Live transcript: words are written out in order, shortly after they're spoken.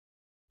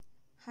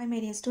Hi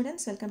my dear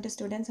students, welcome to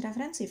Students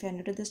Reference. If you are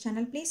new to this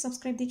channel, please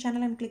subscribe the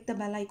channel and click the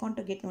bell icon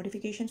to get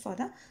notifications for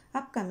the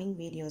upcoming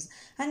videos.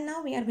 And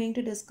now we are going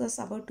to discuss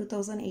about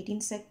 2018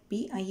 Sec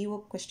B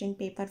IEO question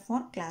paper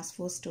for class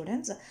 4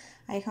 students.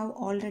 I have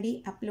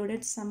already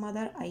uploaded some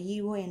other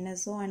IEO,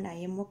 NSO and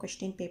IMO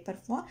question paper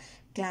for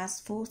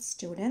class 4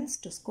 students.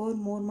 To score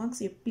more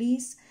marks, you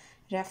please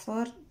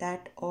refer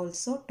that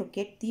also. To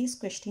get these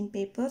question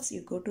papers, you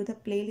go to the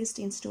playlist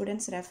in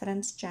Students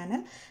Reference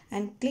channel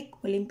and click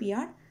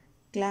Olympiad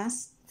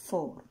Class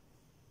 4.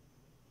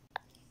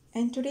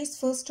 And today's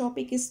first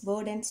topic is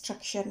word and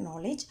structure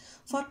knowledge.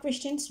 For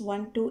questions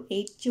 1 to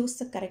 8, choose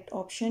the correct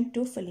option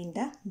to fill in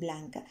the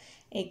blank.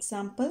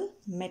 Example,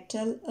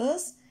 metal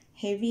is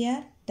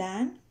heavier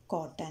than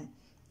cotton.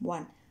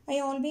 1. I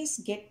always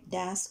get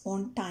dash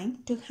on time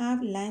to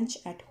have lunch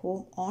at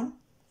home on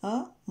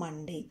a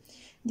Monday.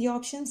 The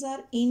options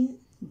are in,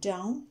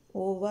 down,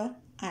 over,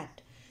 at.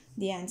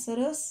 The answer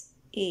is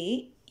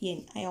A.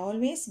 In. I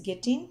always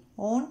get in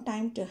on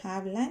time to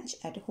have lunch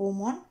at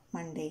home on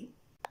Monday.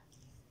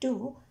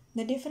 2.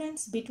 The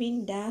difference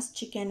between dash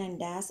chicken and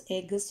dash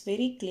egg is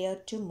very clear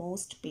to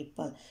most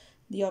people.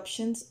 The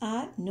options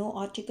are no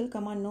article,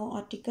 comma, no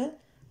article,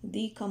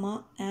 the,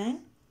 comma, and,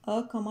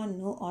 a, comma,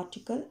 no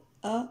article,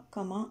 a,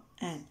 comma,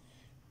 and.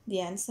 The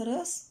answer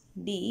is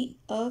D,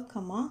 a,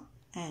 comma,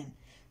 and.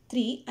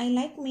 3. I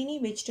like many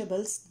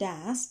vegetables,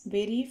 dash,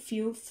 very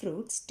few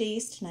fruits,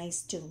 taste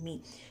nice to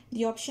me.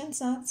 The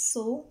options are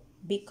so,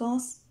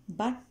 because,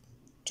 but,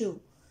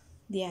 to.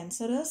 The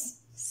answer is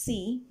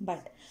C,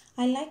 but.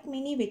 I like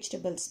many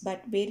vegetables,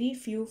 but very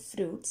few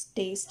fruits,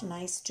 taste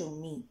nice to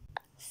me.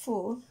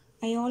 4.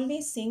 I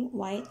always sing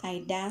while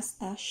I dash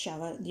a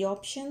shower. The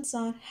options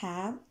are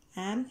have,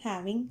 am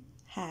having,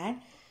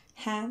 had,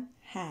 have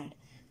had.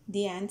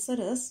 The answer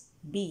is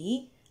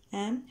B,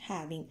 am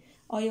having.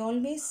 I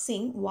always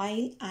sing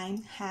while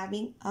I'm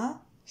having a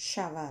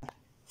shower.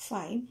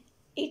 5.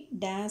 It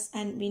dash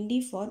and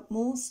windy for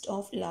most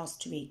of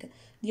last week.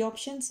 The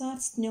options are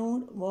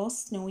snowed,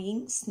 was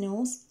snowing,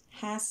 snows,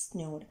 has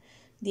snowed.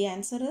 The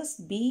answer is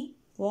B,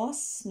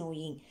 was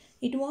snowing.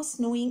 It was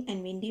snowing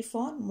and windy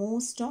for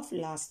most of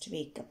last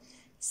week.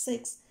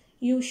 6.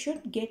 You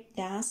should get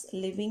dash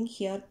living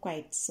here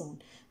quite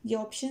soon. The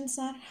options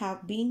are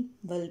have been,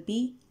 will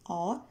be,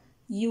 or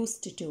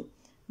used to.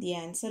 The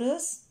answer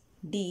is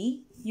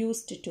D,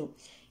 used to.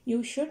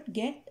 You should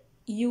get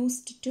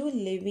used to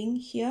living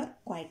here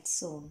quite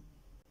soon.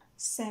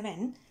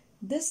 7.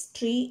 This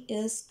tree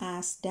is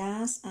as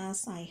dash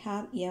as I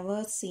have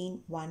ever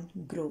seen one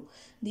grow.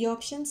 The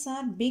options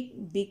are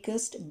big,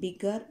 biggest,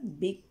 bigger,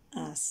 big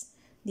as.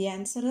 The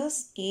answer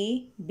is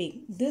A,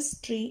 big. This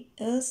tree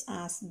is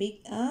as big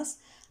as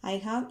I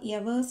have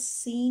ever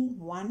seen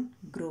one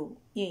grow.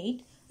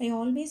 8. I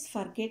always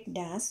forget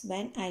dash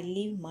when I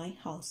leave my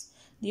house.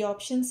 The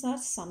options are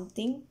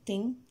something,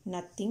 thing,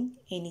 nothing,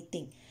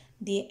 anything.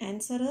 The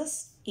answer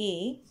is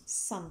A,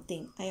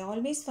 something. I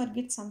always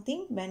forget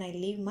something when I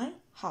leave my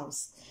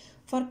house.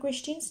 For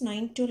questions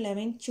 9 to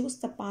 11, choose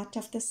the part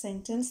of the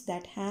sentence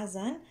that has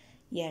an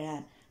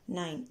error.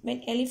 9.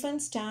 When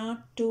elephants start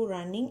to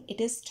running,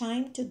 it is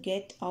time to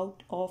get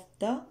out of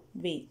the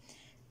way.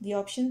 The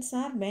options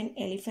are when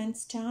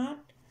elephants start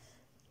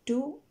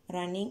to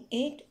running,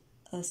 it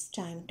is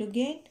time to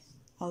get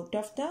out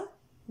of the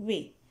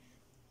way.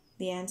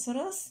 The answer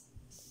is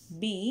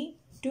B,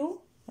 to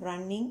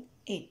running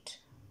it.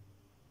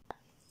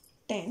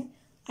 10.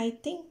 I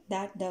think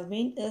that the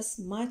wind is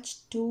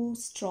much too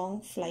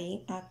strong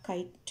flying a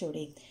kite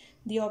today.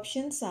 The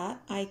options are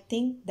I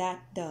think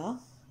that the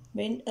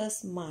wind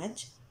is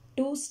much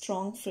too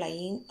strong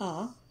flying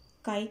a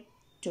kite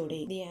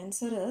today. The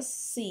answer is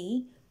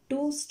C,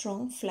 too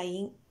strong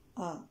flying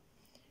a.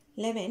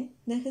 11.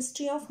 The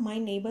history of my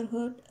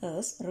neighborhood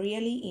is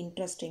really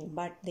interesting,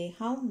 but they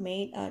have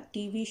made a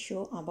TV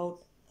show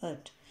about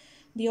it.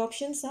 The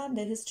options are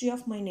the history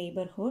of my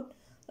neighborhood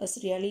is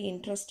really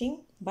interesting,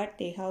 but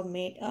they have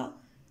made a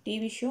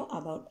TV show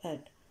about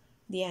it.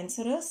 The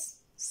answer is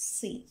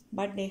C,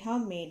 but they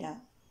have made a.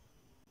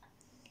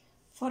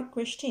 For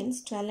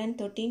questions 12 and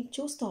 13,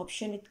 choose the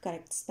option with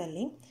correct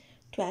spelling.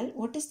 12.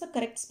 What is the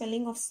correct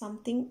spelling of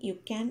something you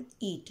can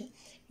eat?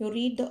 You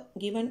read the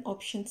given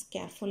options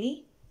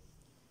carefully.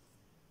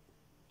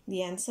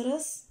 The answer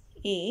is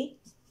A,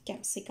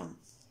 capsicum.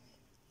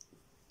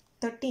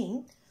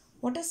 13.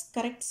 What is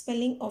correct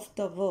spelling of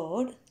the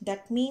word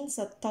that means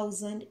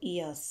 1,000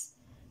 years?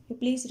 You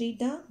please read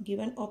the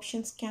given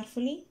options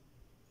carefully.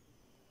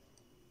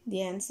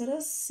 The answer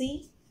is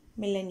C,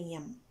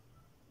 millennium.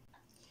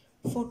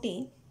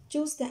 14.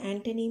 Choose the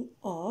antonym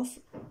of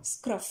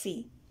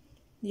scruffy.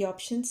 The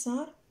options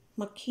are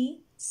mucky,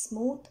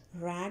 smooth,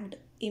 ragged,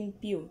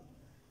 impure.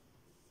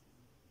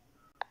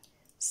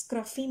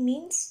 Scruffy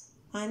means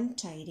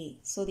untidy.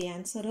 So the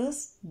answer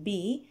is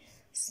B,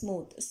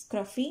 smooth.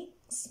 Scruffy,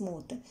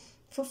 smooth.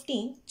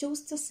 15.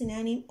 Choose the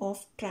synonym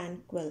of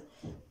tranquil.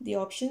 The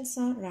options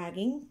are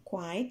ragging,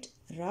 quiet,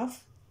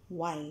 rough,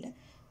 wild.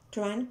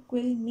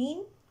 Tranquil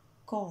mean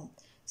calm.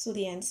 So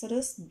the answer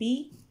is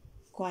B,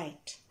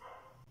 quiet.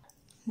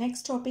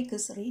 Next topic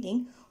is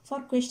reading. For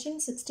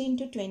questions 16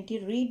 to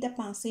 20, read the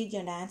passage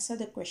and answer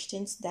the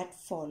questions that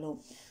follow.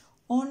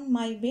 On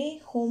my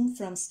way home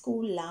from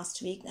school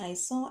last week, I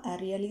saw a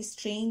really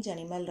strange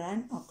animal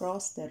run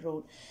across the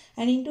road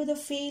and into the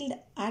field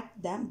at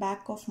the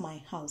back of my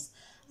house.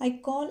 I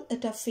call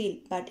it a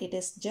field, but it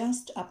is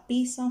just a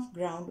piece of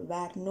ground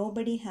where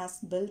nobody has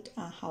built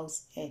a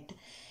house yet.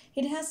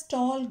 It has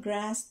tall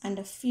grass and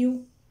a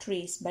few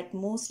trees, but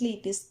mostly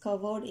it is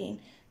covered in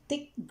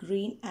thick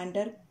green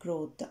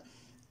undergrowth.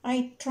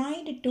 I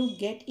tried to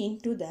get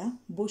into the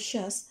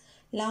bushes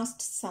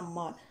last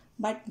summer,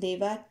 but they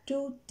were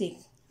too thick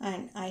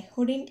and I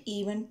couldn't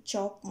even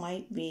chop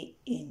my way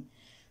in.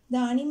 The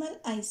animal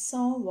I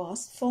saw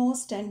was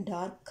fast and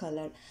dark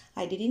colored.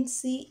 I didn't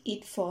see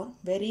it for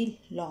very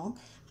long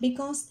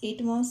because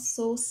it was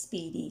so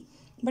speedy,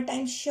 but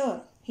I'm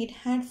sure it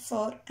had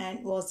fur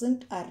and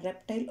wasn't a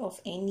reptile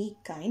of any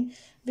kind,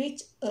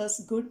 which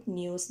is good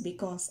news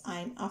because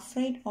I'm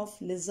afraid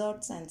of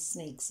lizards and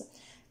snakes.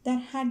 There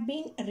had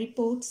been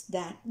reports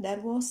that there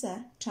was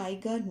a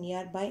tiger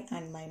nearby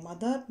and my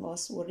mother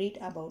was worried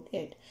about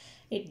it.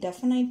 It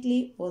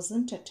definitely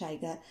wasn't a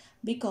tiger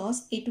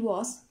because it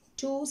was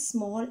too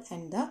small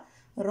and the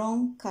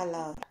wrong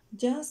color.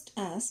 Just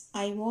as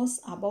I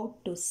was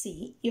about to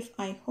see if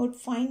I could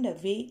find a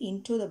way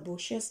into the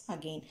bushes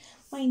again,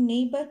 my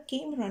neighbor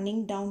came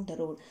running down the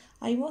road.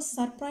 I was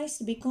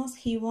surprised because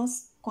he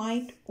was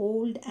quite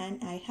old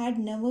and I had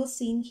never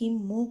seen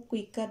him move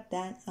quicker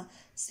than a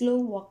slow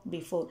walk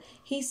before.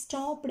 He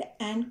stopped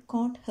and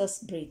caught his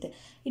breath.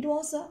 It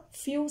was a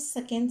few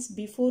seconds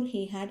before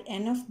he had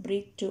enough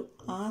breath to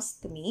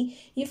ask me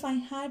if I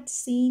had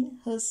seen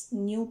his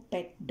new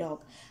pet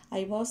dog.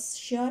 I was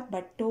sure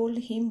but told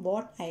him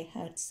what I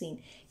had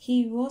seen.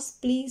 He was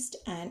pleased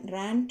and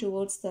ran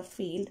towards the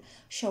field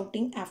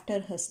shouting after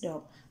his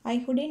dog. I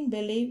couldn't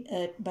believe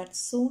it, but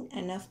soon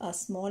enough a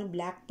small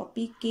black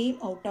puppy came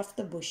out of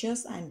the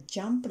bushes and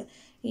jumped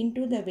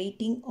into the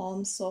waiting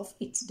arms of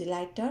its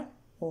delighted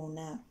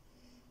owner.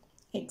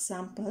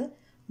 Example: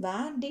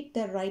 where did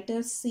the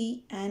writer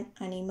see an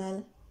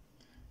animal?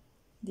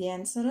 The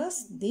answer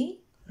is the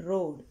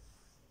road.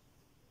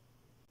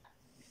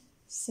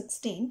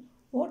 16.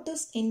 What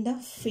is in the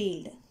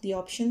field? The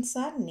options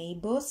are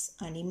neighbors,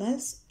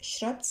 animals,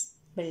 shrubs,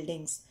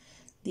 buildings.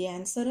 The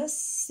answer is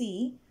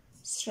C,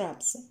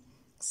 shrubs.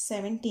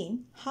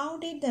 17. How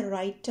did the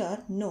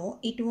writer know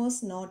it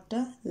was not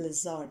a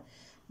lizard?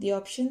 The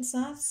options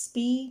are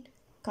speed,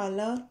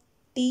 color,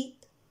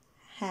 teeth,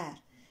 hair.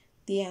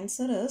 The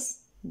answer is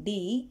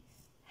D,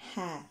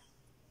 hair.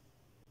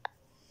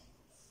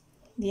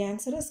 The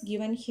answer is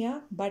given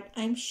here, but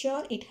I'm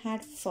sure it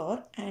had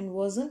fur and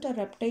wasn't a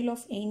reptile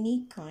of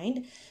any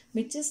kind,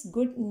 which is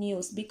good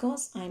news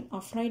because I'm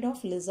afraid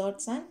of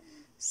lizards and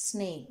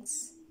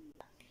snakes.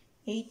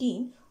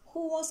 18.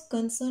 Who was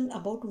concerned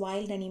about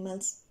wild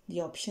animals?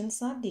 The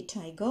options are the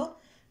tiger,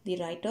 the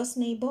writer's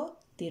neighbor,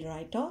 the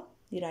writer,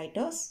 the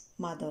writer's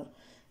mother.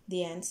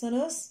 The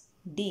answer is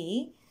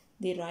D,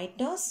 the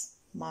writer's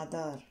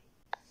mother.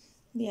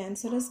 The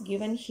answer is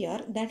given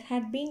here. There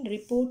had been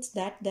reports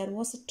that there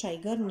was a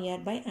tiger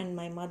nearby and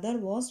my mother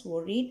was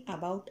worried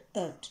about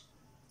it.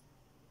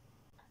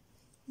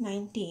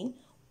 19.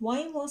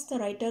 Why was the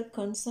writer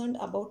concerned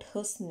about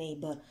his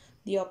neighbor?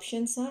 The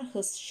options are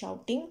his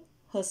shouting,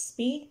 his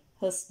speed,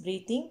 his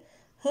breathing,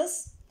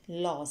 his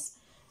loss.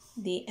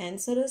 The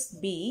answer is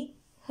B,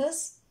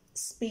 his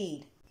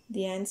speed.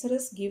 The answer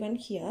is given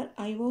here.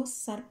 I was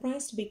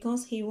surprised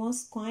because he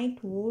was quite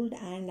old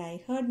and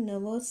I had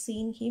never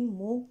seen him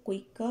move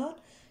quicker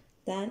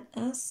than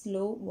a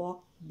slow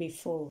walk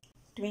before.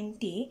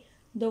 20.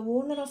 The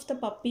owner of the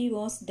puppy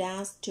was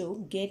dashed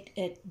to get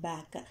it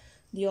back.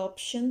 The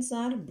options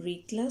are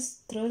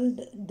breathless, thrilled,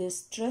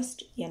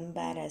 distressed,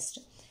 embarrassed.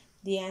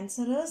 The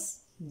answer is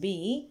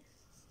B,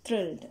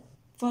 thrilled.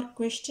 For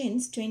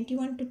questions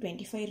 21 to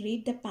 25,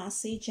 read the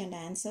passage and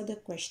answer the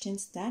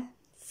questions that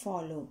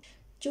follow.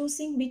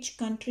 Choosing which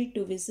country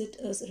to visit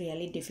is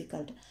really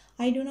difficult.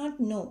 I do not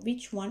know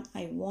which one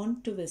I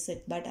want to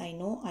visit, but I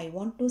know I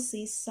want to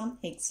see some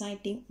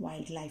exciting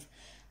wildlife.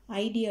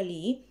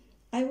 Ideally,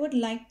 I would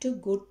like to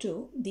go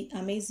to the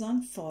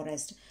Amazon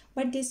forest,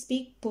 but they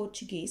speak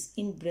Portuguese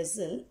in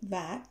Brazil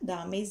where the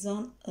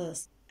Amazon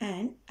is,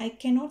 and I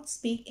cannot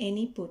speak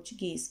any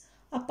Portuguese.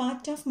 A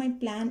part of my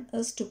plan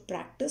is to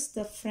practice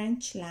the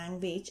French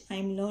language I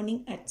am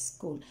learning at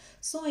school,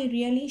 so I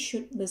really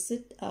should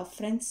visit a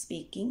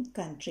French-speaking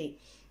country.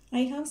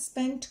 I have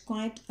spent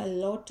quite a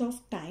lot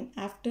of time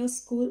after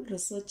school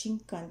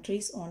researching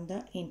countries on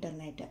the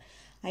internet.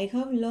 I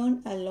have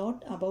learned a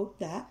lot about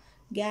the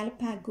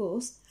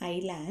Galapagos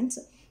Islands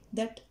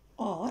that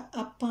are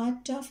a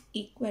part of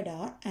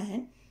Ecuador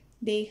and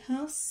they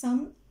have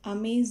some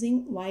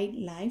amazing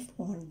wildlife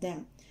on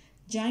them.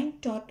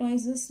 Giant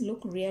tortoises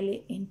look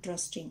really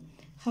interesting.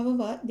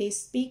 However, they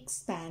speak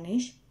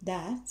Spanish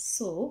there,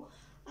 so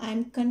I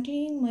am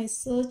continuing my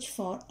search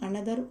for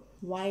another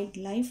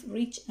wildlife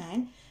rich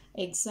and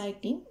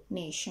exciting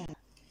nation.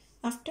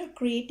 After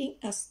creating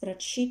a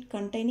spreadsheet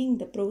containing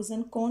the pros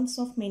and cons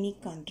of many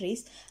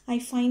countries, I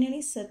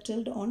finally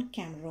settled on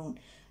Cameroon.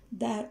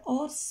 There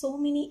are so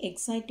many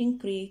exciting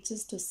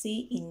creatures to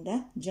see in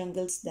the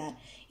jungles there.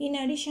 In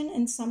addition,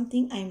 and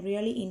something I'm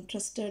really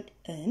interested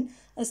in,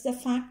 is the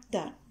fact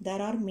that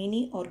there are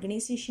many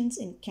organizations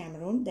in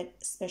Cameroon that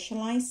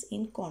specialize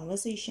in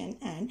conservation,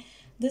 and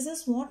this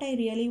is what I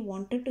really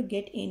wanted to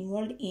get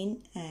involved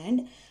in,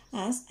 and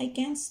as I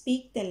can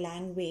speak the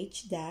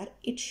language there,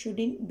 it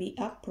shouldn't be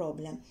a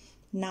problem.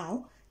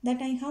 Now that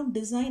I have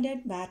decided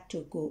where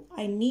to go,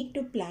 I need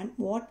to plan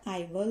what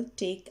I will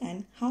take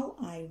and how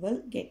I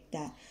will get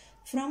there.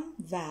 From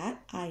where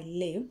I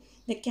live,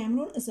 the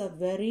Cameroon is a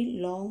very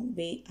long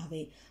way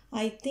away.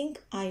 I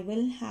think I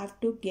will have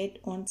to get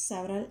on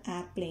several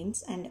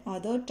airplanes and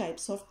other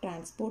types of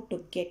transport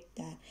to get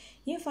there.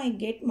 If I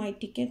get my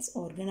tickets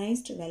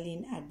organized well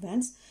in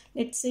advance,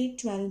 let's say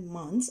 12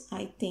 months,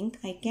 I think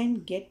I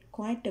can get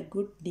quite a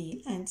good deal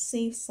and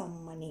save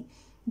some money.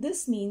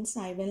 This means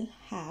I will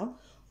have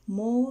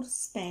more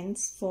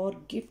spends for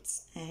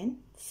gifts and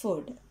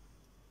food.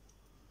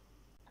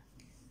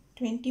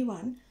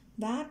 21.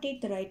 Where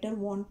did the writer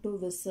want to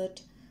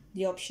visit?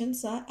 The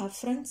options are a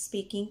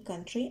French-speaking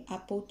country, a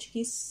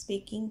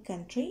Portuguese-speaking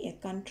country, a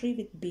country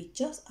with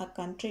beaches, a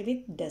country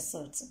with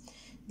deserts.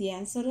 The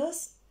answer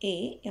is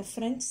A, a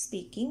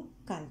French-speaking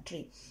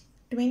country.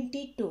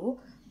 22.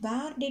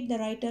 Where did the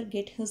writer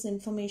get his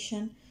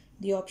information?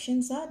 The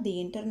options are the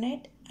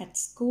internet, at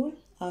school,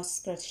 a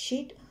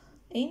spreadsheet,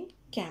 in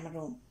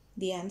Cameroon.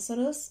 The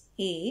answer is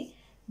A,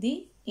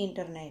 the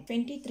internet.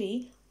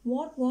 23.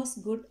 What was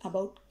good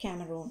about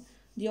Cameroon?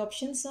 The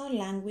options are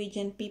language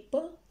and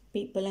people,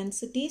 people and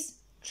cities,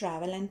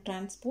 travel and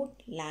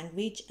transport,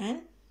 language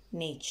and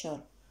nature.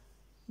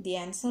 The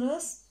answer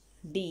is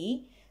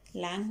D,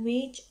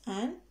 language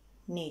and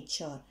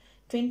nature.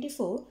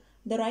 24.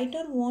 The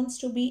writer wants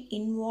to be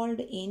involved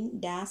in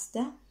dash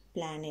the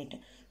planet.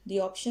 The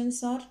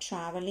options are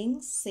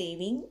traveling,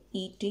 saving,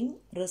 eating,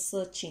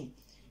 researching.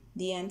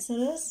 The answer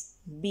is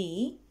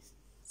B,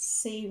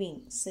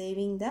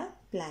 saving the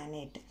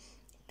planet.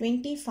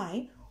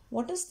 25.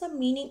 What is the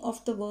meaning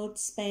of the word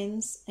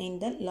spends in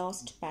the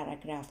last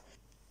paragraph?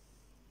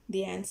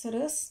 The answer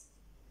is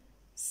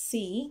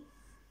C,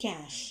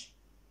 cash.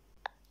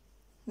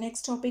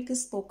 Next topic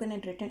is spoken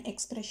and written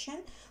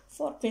expression.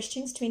 For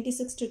questions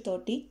 26 to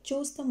 30,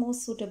 choose the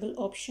most suitable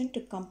option to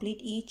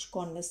complete each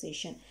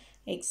conversation.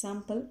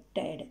 Example,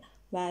 Ted.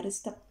 Where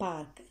is the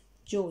park?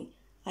 Joy.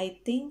 I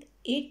think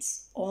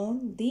it's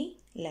on the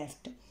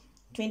left.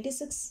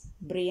 26.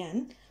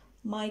 Brian.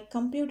 My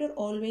computer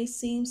always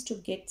seems to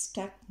get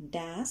stuck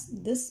dash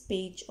this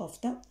page of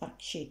the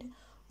worksheet.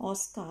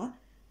 Oscar.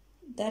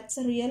 That's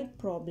a real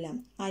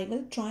problem. I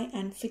will try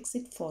and fix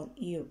it for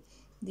you.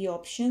 The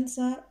options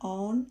are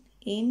on,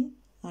 in,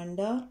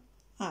 under,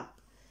 up.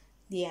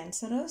 The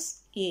answer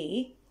is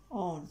A,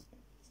 on.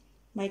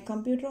 My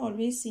computer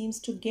always seems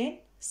to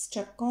get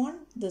stuck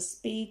on this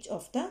page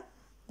of the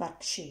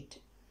worksheet.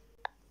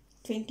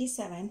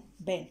 27.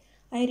 Ben.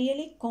 I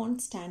really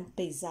can't stand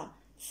pizza.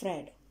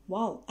 Fred.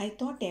 Wow, I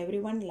thought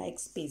everyone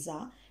likes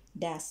pizza.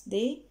 Dash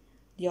they?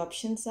 The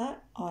options are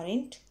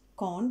aren't,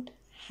 can't,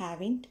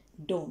 haven't,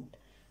 don't.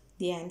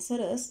 The answer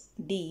is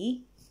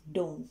D,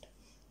 don't.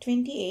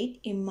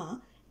 28.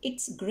 Emma.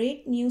 It's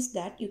great news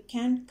that you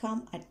can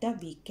come at the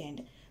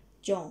weekend.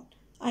 John.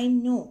 I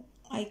know.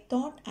 I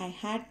thought I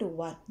had to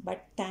work,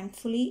 but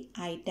thankfully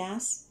I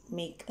dash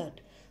make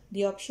it.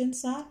 The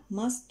options are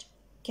must,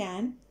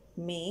 can,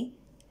 may,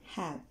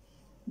 have.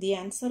 The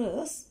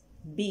answer is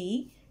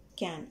B,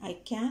 can. I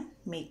can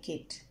make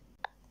it.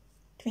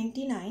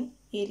 29.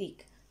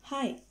 Eric.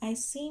 Hi, I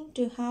seem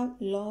to have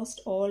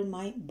lost all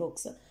my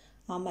books.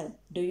 Amal,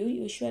 do you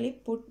usually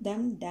put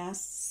them dash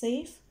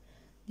safe?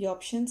 The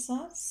options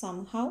are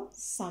somehow,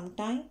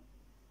 sometime,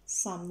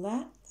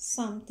 somewhere,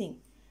 something.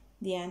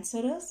 The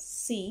answer is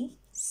C,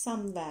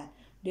 somewhere.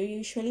 Do you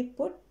usually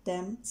put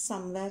them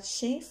somewhere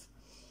safe?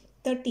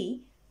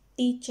 30.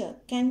 Teacher,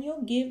 can you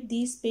give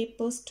these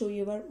papers to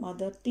your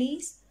mother,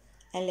 please?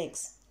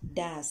 Alex,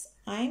 dash.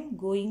 I'm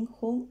going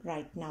home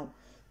right now.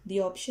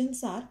 The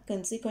options are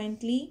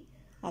consequently,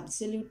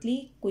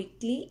 absolutely,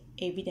 quickly,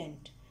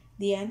 evident.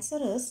 The answer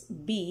is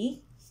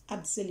B,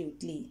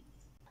 absolutely.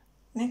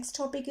 Next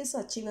topic is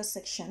Achiever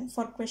section.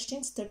 For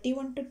questions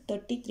 31 to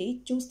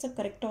 33, choose the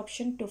correct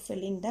option to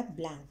fill in the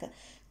blank.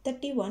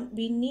 31,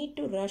 we need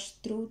to rush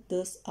through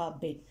this a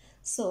bit.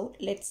 So,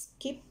 let's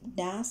skip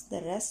dash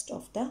the rest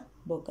of the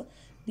book.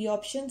 The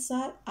options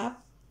are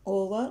up,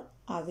 over,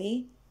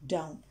 away,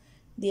 down.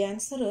 The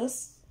answer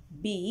is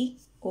B,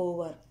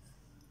 over.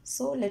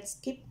 So, let's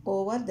skip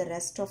over the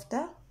rest of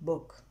the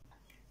book.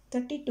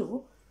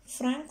 32,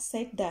 Frank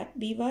said that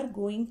we were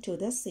going to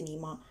the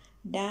cinema.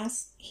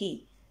 Dash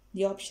he.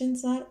 The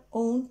options are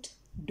won't,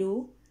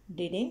 do,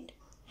 didn't,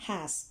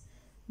 has.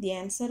 The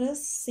answer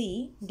is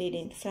C,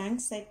 didn't. Frank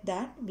said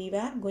that we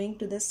were going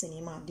to the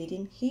cinema,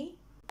 didn't he?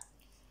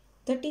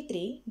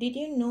 33. Did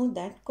you know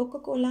that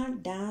Coca-Cola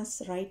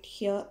does right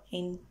here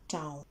in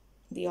town?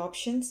 The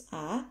options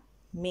are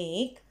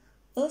make,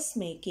 is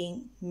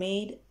making,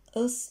 made,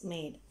 is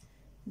made.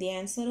 The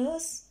answer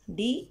is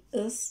D,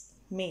 is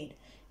made.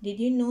 Did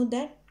you know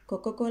that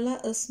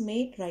Coca-Cola is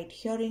made right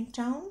here in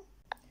town?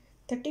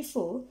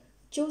 34.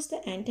 Choose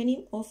the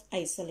antonym of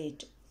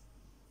isolate.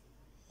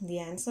 The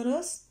answer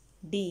is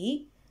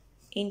D,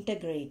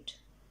 integrate.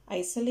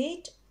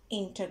 Isolate,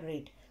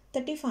 integrate.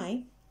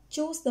 35.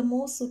 Choose the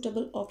most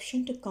suitable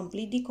option to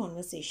complete the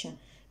conversation.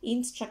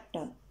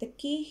 Instructor. The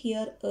key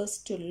here is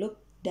to look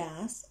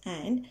dash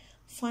and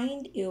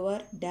find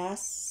your dash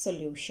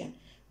solution.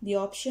 The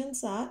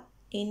options are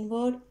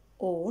inward,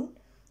 on,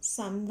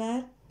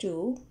 somewhere,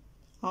 to,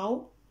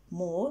 out,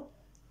 more,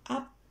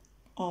 up,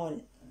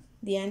 all.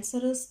 The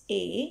answer is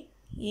A,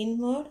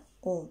 inward,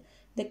 on.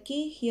 The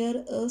key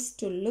here is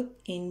to look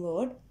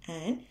inward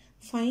and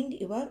find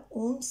your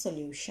own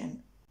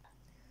solution.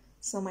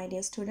 So my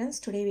dear students,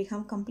 today we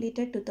have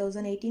completed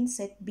 2018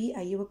 Set B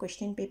IEO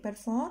question paper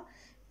for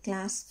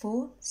Class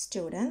 4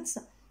 students.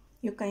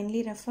 You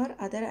kindly refer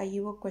other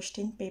IEO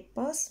question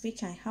papers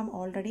which I have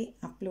already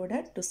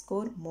uploaded to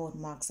score more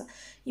marks.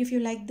 If you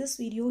like this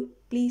video,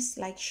 please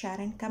like, share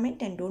and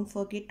comment, and don't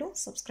forget to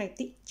subscribe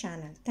the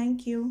channel.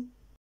 Thank you.